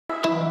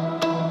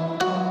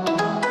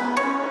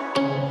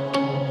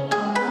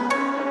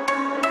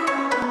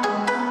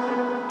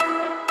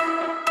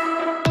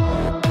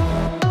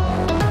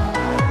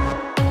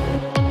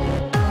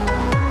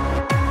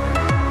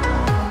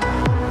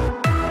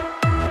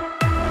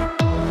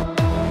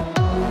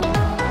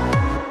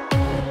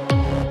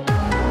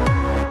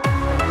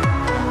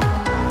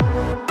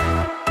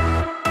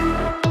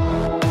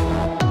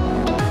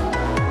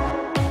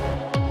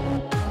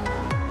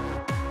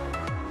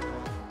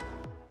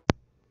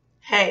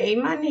Hey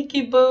my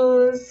NIKKI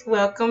boos,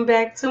 welcome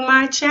back to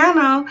my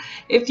channel.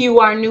 If you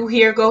are new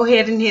here, go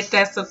ahead and hit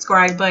that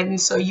subscribe button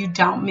so you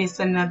don't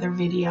miss another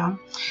video.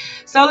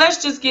 So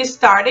let's just get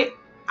started.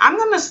 I'm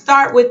going to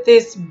start with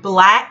this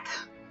black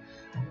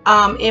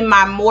in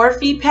my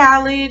Morphe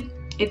palette.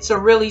 It's a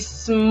really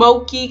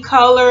smoky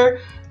color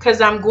because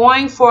I'm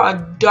going for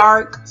a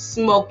dark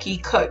smoky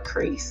cut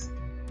crease.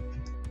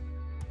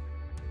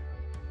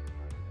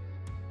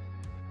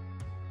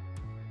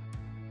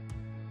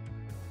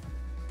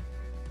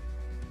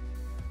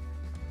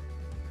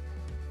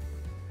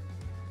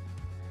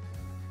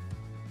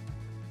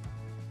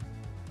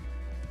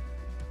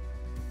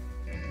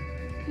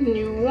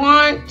 You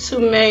want to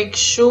make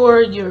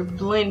sure you're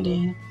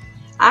blending.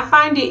 I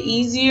find it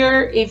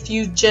easier if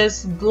you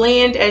just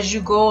blend as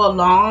you go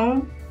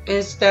along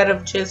instead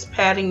of just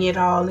patting it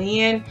all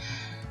in.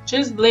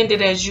 Just blend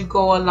it as you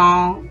go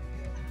along.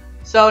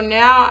 So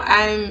now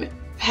I'm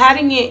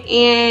patting it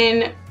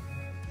in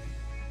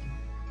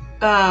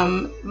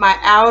my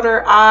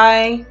outer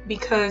eye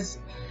because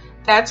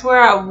that's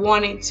where I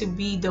want it to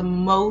be the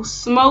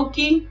most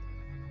smoky.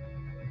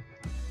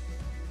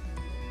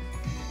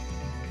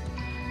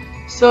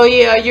 So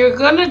yeah, you're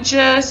gonna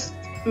just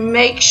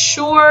make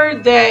sure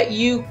that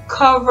you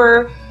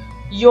cover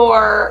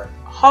your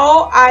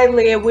whole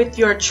eyelid with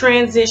your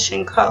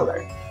transition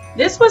color.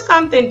 This was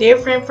something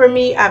different for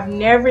me. I've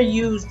never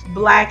used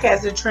black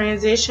as a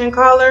transition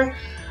color,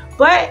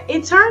 but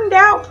it turned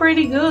out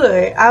pretty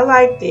good. I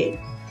liked it.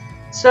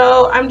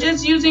 So I'm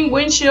just using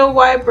windshield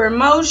wiper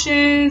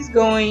motions,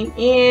 going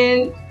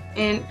in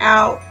and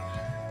out,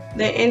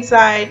 the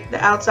inside,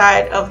 the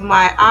outside of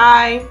my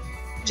eye.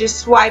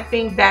 Just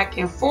swiping back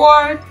and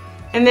forth,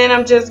 and then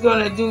I'm just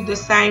going to do the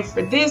same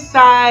for this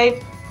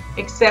side,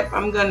 except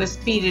I'm going to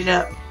speed it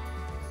up.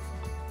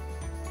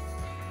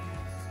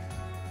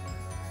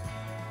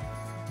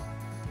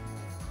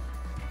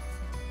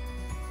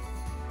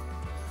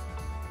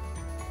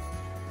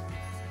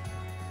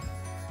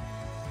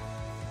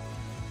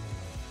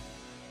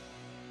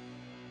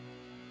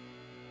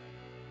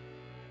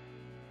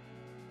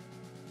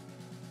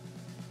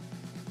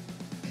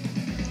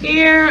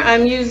 Here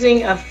I'm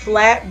using a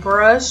flat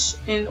brush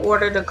in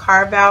order to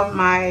carve out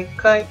my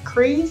cut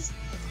crease,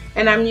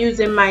 and I'm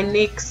using my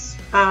NYX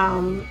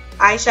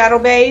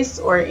eyeshadow base,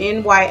 or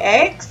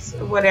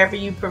NYX, whatever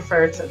you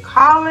prefer to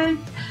call it.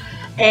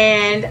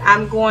 And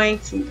I'm going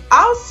to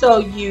also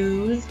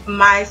use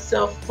my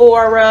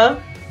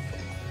Sephora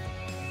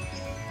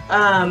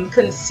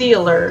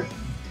concealer,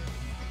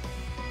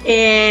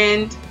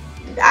 and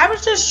I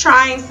was just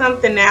trying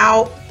something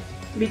out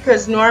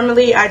because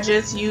normally I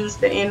just use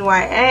the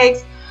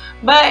NYX,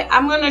 but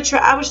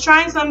I was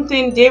trying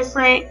something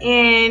different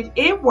and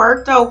it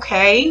worked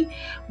okay,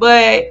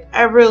 but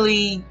I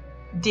really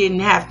didn't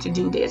have to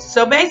do this.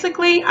 So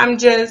basically I'm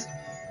just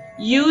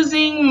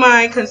using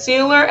my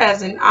concealer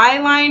as an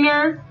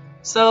eyeliner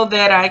so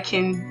that I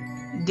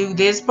can do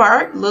this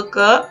part, look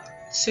up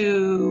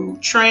to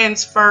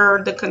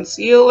transfer the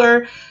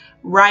concealer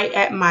right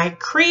at my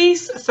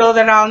crease so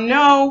that I'll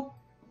know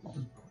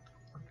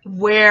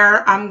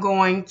where I'm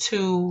going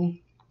to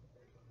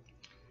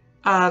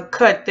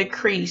cut the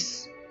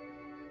crease.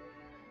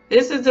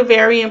 This is a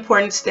very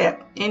important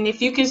step, and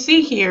if you can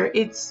see here,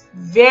 it's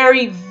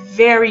very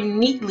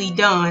neatly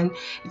done.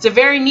 It's a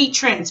very neat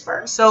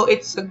transfer, so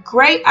it's a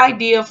great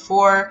idea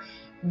for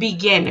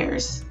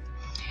beginners.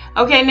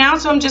 Okay, now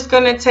so I'm just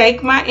going to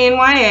take my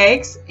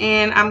NYX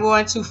and I'm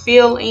going to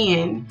fill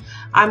in.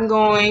 I'm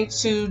going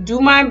to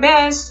do my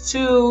best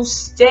to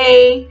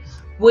stay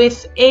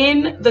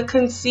within the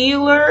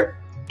concealer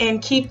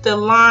and keep the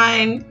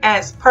line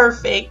as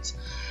perfect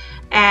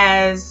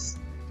as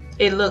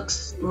it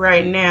looks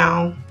right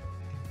now.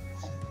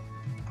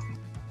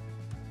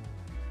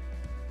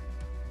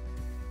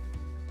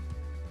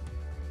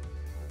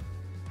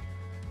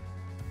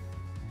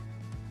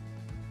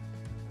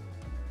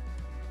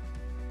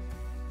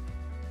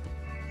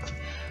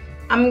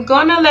 I'm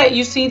gonna let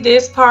you see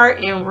this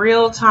part in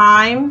real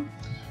time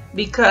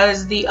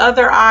because the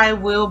other eye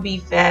will be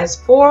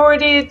fast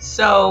forwarded,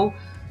 so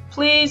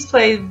please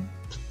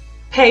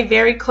pay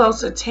very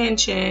close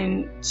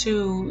attention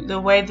to the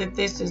way that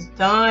this is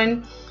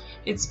done.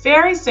 It's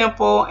very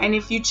simple, and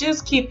if you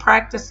just keep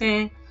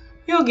practicing,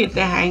 you'll get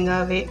the hang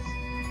of it.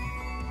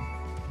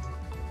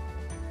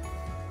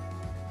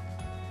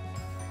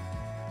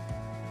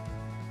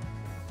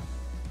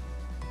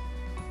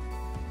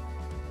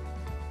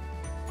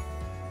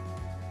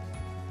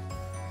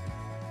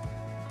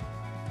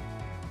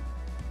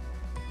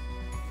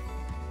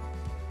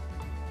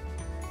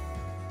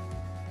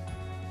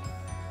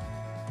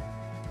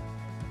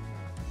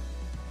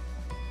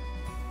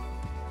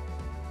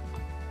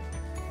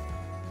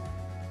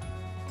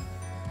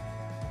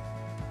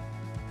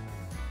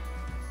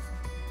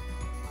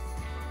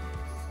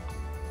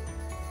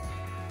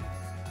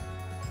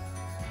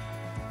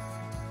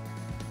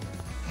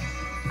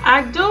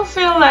 I do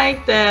feel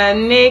like the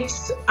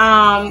NYX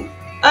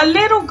a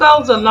little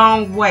goes a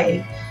long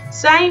way.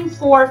 Same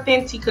for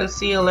Fenty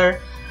concealer.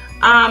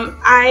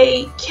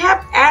 I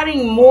kept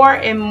adding more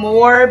and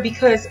more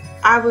because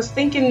I was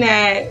thinking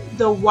that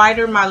the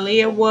whiter my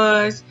lid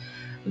was,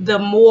 the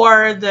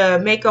more the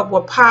makeup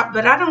would pop,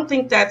 but I don't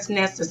think that's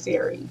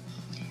necessary.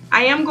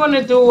 I am going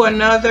to do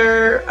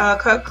another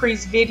cut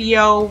crease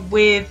video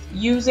with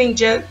using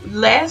just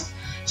less,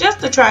 just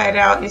to try it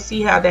out and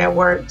see how that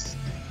works.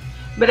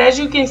 But as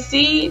you can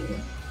see,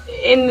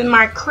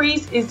 my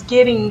crease is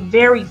getting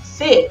very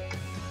thick,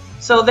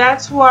 so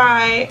that's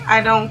why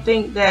I don't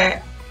think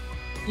that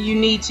you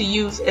need to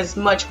use as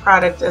much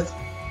product as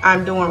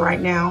I'm doing right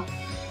now.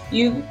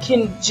 You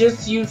can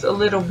just use a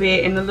little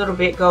bit, and a little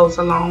bit goes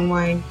a long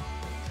way.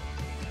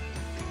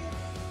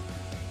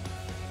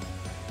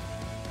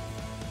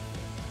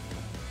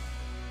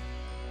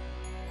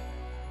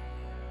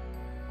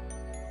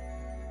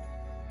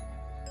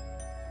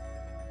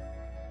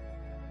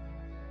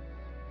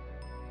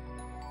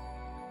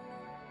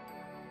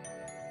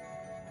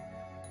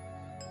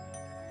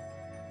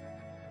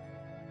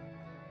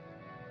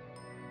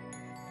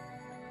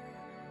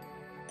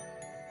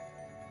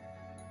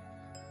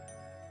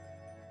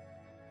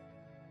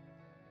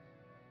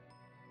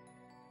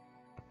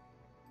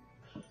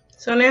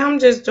 So now I'm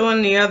just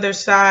doing the other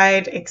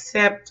side,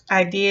 except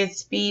I did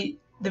speed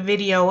the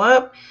video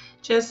up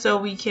just so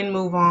we can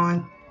move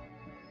on.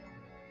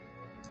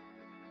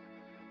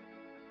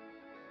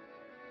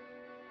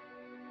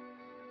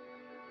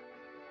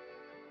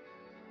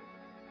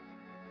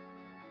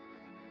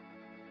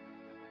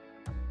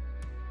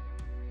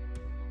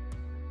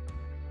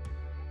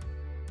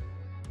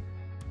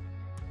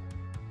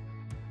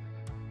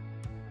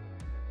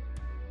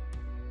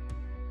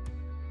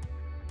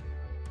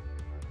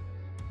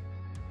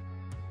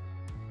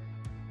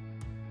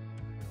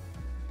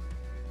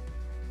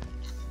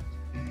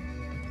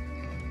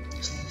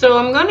 So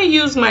I'm going to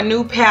use my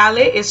new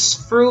palette. It's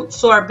Fruit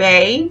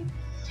Sorbet,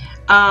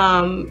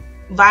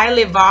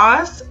 Violet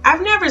Voss.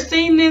 I've never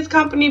seen this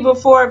company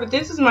before, but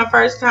this is my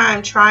first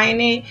time trying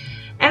it,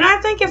 and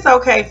I think it's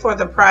okay for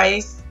the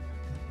price.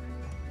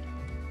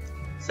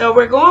 So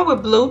we're going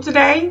with blue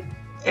today,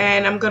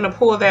 and I'm going to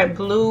pull that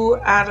blue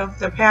out of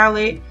the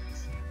palette.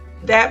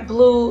 That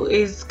blue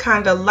is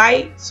kind of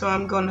light, so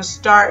I'm going to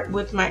start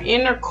with my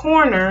inner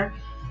corner.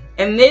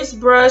 And this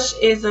brush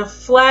is a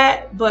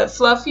flat but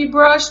fluffy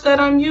brush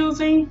that I'm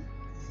using.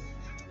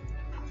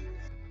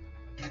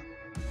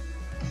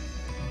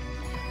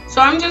 So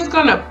I'm just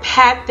going to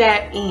pat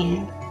that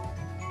in.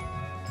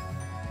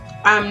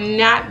 I'm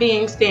not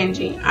being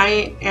stingy.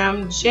 I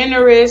am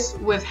generous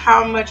with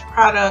how much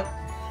product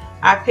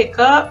I pick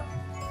up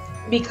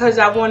because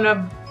I want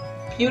a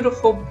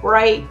beautiful,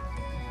 bright,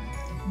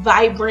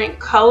 vibrant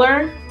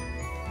color.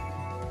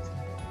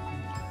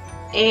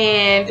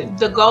 And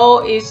the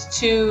goal is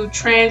to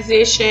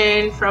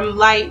transition from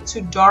light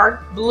to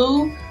dark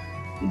blue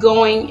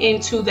going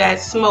into that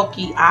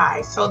smoky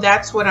eye. So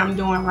that's what I'm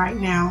doing right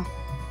now.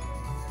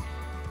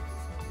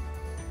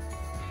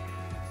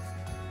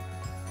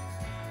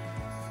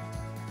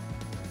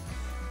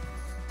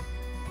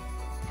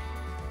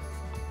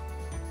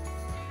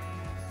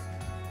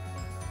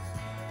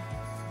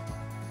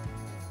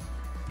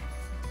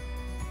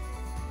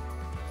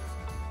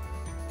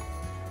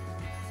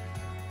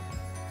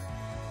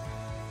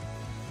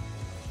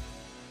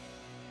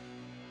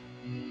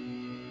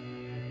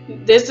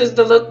 This is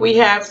the look we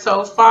have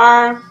so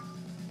far.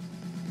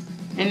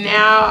 And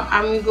now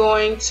I'm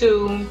going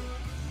to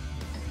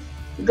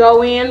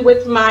go in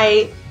with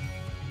my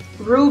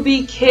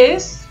Ruby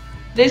Kiss.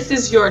 This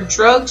is your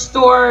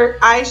drugstore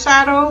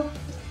eyeshadow.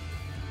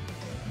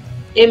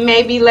 It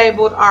may be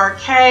labeled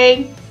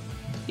RK.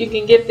 You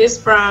can get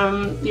this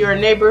from your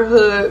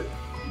neighborhood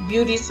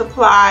beauty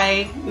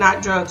supply,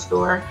 not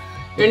drugstore,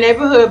 your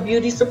neighborhood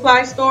beauty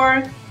supply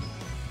store.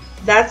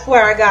 That's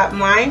where I got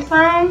mine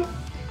from.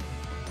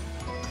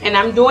 And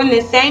I'm doing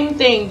the same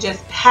thing,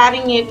 just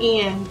patting it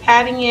in,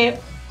 patting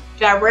it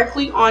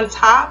directly on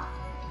top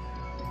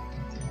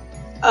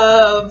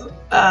of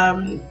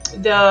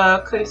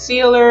the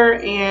concealer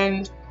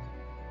and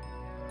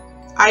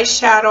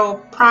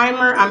eyeshadow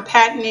primer. I'm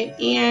patting it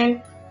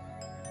in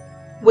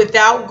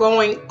without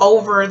going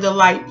over the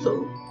light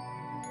blue.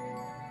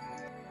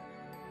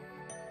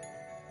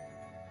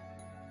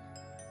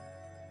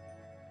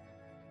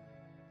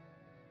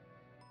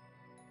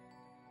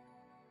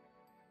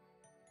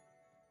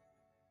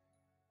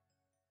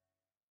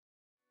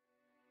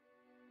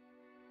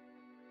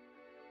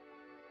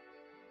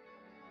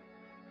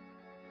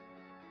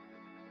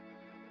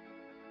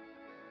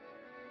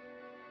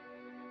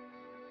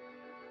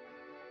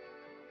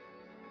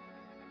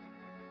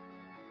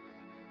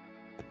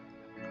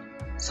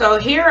 So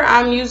here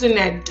I'm using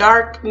that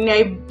dark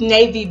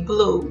navy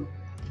blue.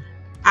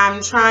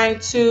 I'm trying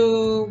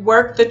to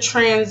work the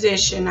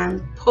transition.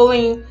 I'm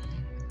pulling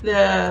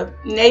the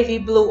navy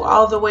blue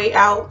all the way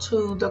out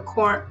to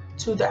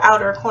the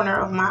outer corner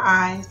of my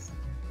eyes.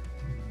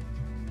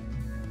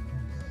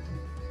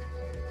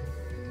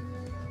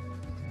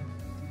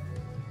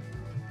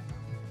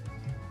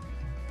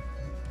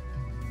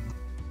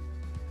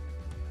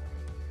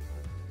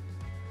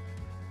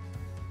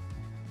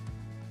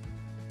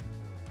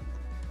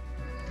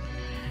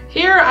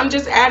 Here I'm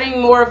just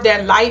adding more of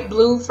that light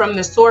blue from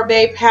the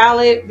Sorbet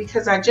palette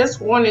because I just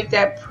wanted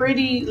that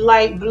pretty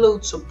light blue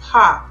to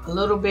pop a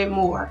little bit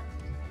more.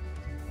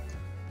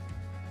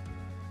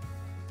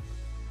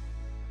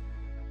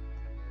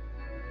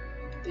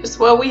 This is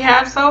what we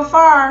have so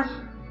far.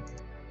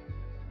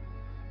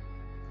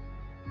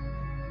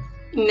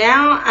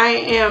 Now I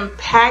am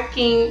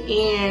packing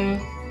in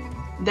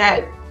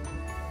that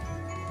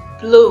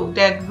blue,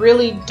 that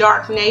really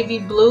dark navy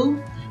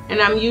blue, and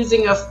I'm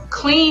using a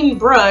clean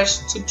brush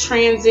to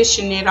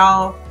transition it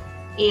all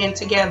in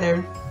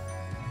together.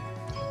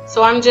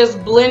 So I'm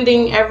just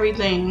blending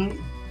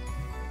everything,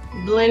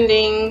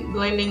 blending,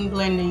 blending,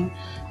 blending,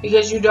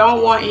 because you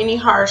don't want any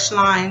harsh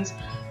lines.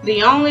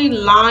 The only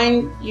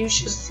line you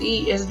should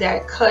see is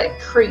that cut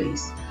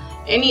crease.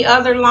 Any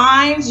other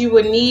lines you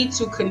would need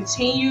to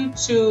continue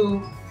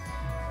to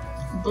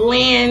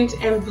blend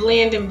and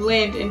blend and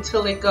blend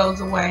until it goes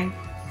away.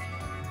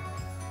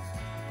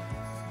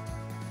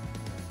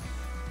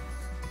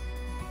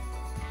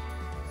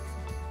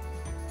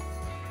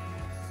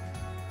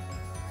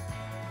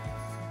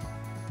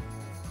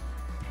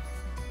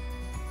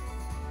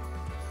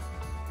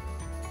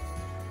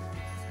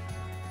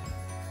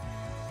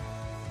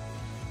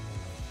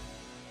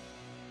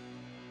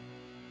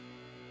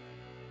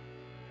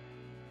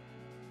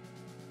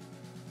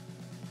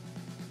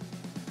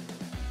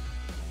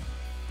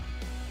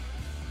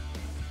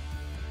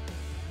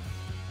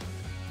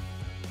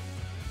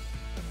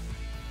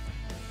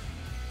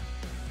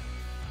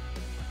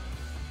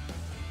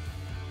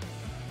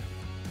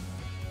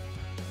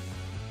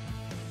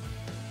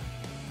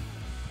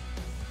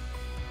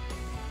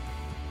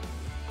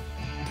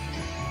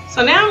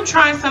 So now I'm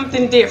trying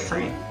something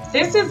different.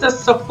 This is a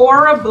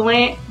Sephora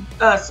brand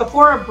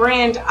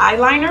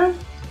eyeliner.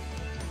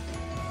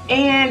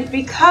 And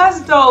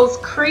because those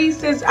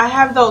creases, I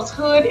have those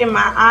hood in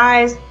my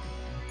eyes,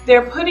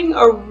 they're putting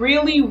a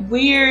really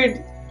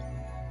weird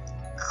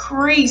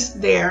crease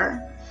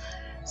there.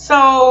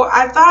 So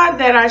I thought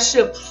that I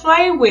should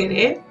play with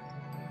it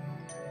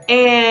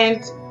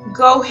and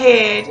go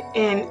ahead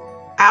and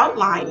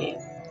outline it.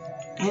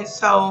 And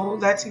so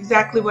that's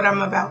exactly what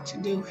I'm about to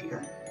do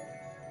here.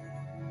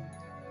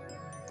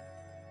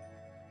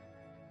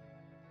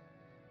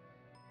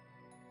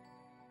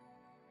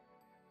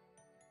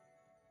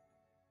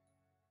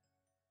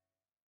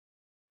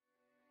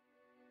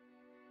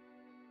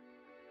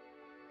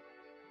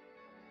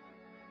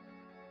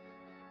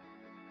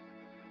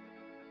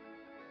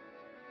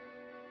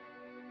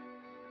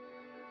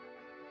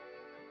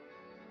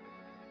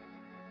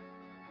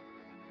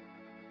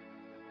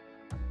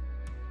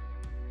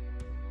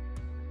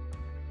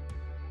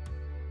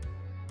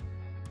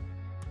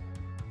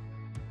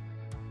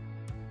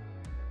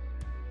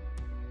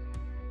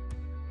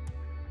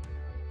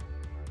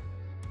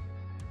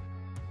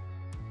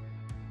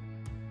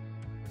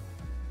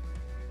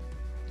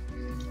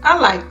 I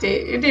liked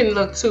it. It didn't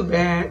look too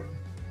bad.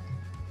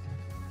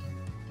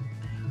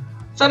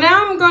 So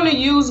now I'm going to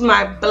use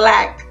my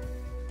black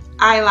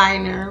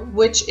eyeliner,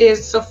 which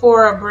is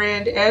Sephora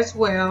brand as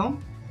well.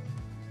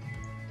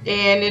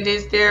 And it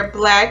is their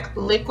black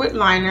liquid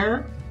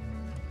liner.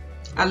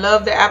 I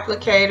love the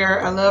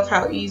applicator. I love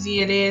how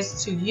easy it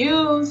is to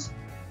use.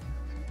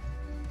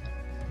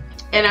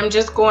 And I'm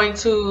just going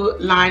to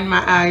line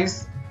my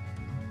eyes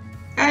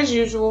as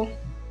usual.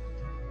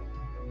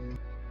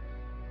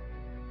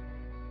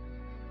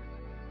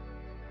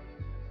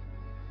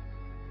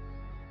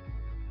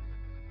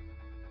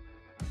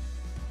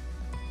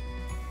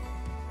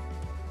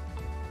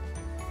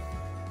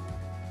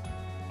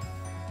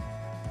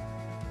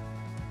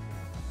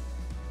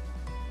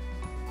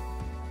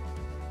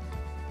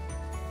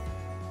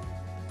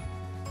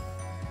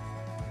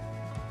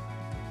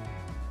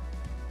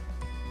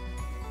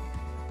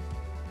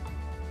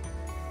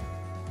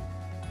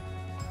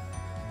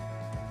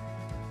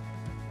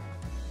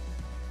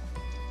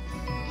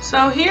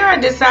 So here I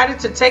decided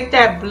to take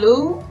that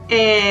blue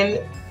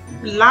and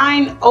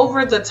line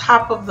over the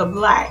top of the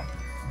black.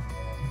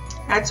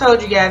 I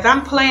told you guys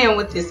I'm playing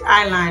with this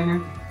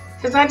eyeliner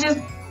because I just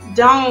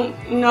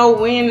don't know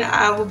when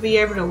I will be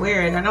able to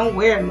wear it. I don't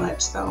wear it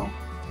much, so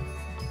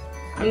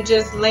I'm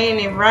just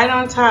laying it right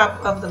on top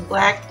of the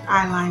black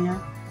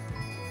eyeliner.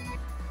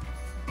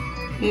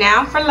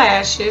 Now for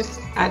lashes.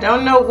 I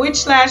don't know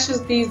which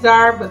lashes these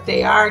are, but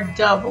they are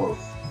doubles.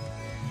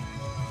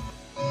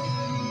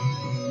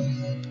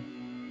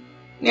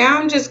 Now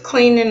I'm just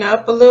cleaning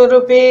up a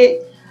little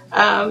bit.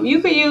 You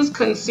could use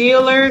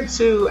concealer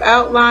to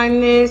outline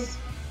this,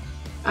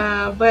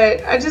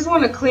 but I just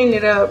want to clean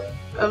it up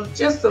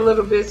just a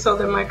little bit so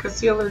that my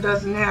concealer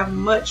doesn't have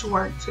much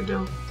work to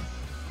do.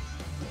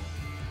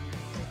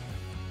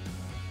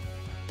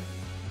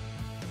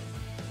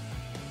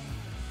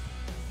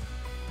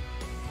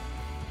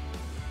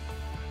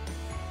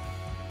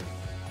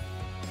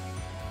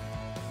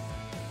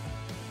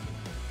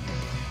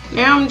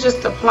 Now I'm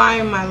just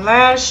applying my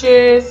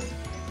lashes.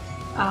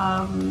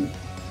 I'm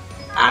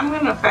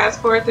going to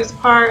fast forward this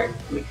part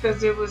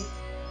because it was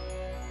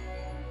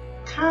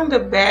kind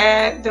of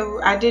bad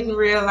though. I didn't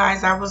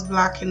realize I was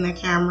blocking the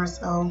camera,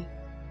 so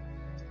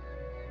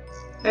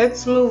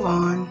let's move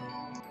on.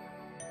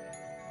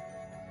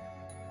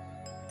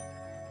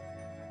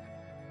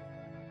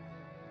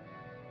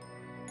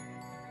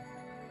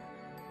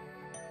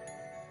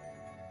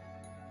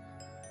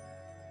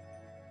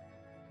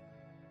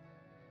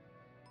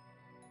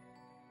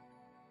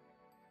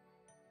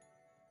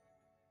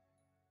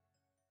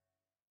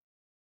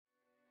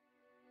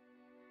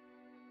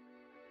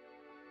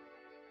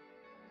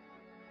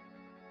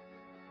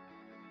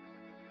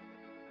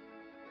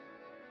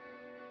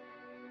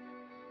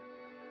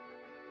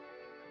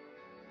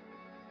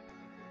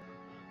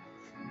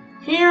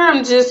 Here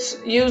I'm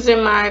just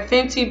using my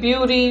Fenty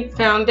Beauty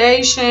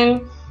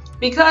foundation.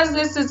 Because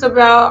this is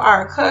about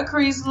our cut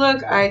crease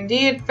look, I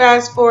did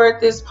fast forward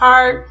this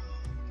part.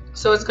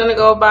 So it's gonna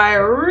go by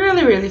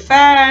really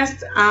fast.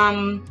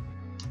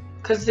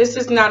 Because this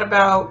is not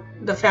about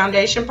the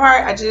foundation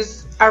part.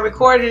 I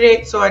recorded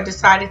it, so I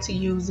decided to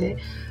use it.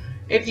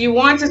 If you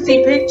want to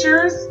see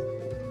pictures,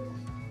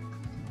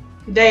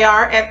 they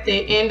are at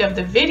the end of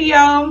the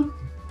video.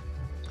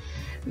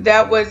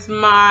 That was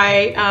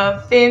my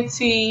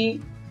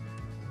Fenty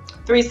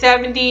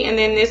 370, and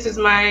then this is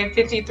my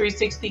Fenty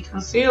 360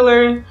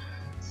 concealer.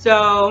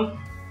 So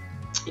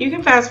you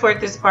can fast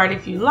forward this part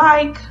if you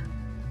like.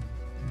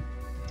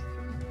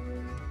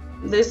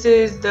 This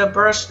is the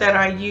brush that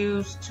I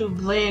use to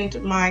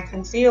blend my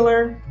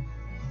concealer,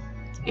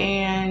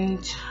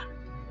 and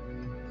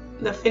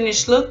the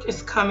finished look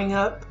is coming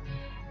up,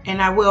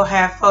 and I will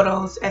have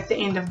photos at the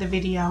end of the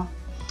video.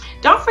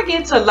 Don't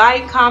forget to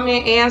like,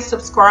 comment, and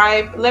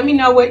subscribe. Let me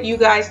know what you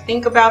guys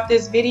think about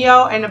this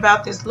video and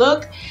about this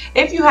look.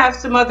 If you have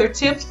some other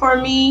tips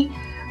for me,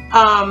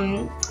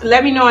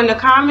 let me know in the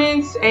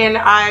comments, and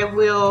I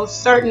will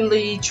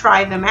certainly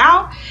try them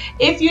out.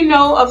 If you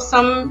know of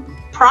some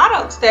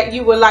products that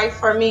you would like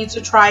for me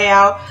to try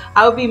out,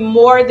 I would be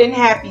more than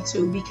happy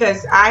to,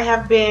 because I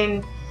have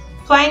been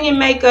playing in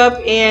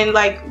makeup and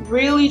like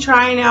really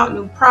trying out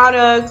new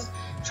products,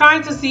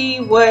 trying to see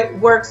what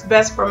works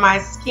best for my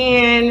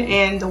skin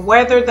and the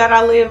weather that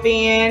I live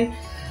in,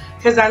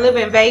 because I live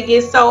in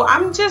Vegas. So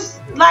I'm just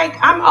like,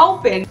 I'm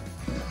open.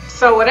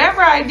 So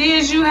whatever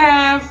ideas you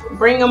have,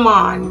 bring them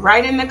on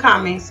right in the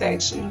comment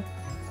section.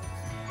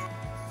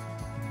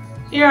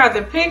 Here are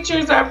the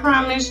pictures I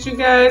promised you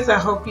guys. I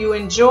hope you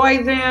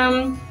enjoy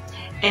them,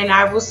 and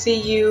I will see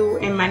you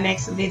in my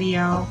next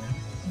video.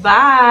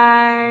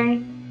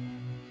 Bye.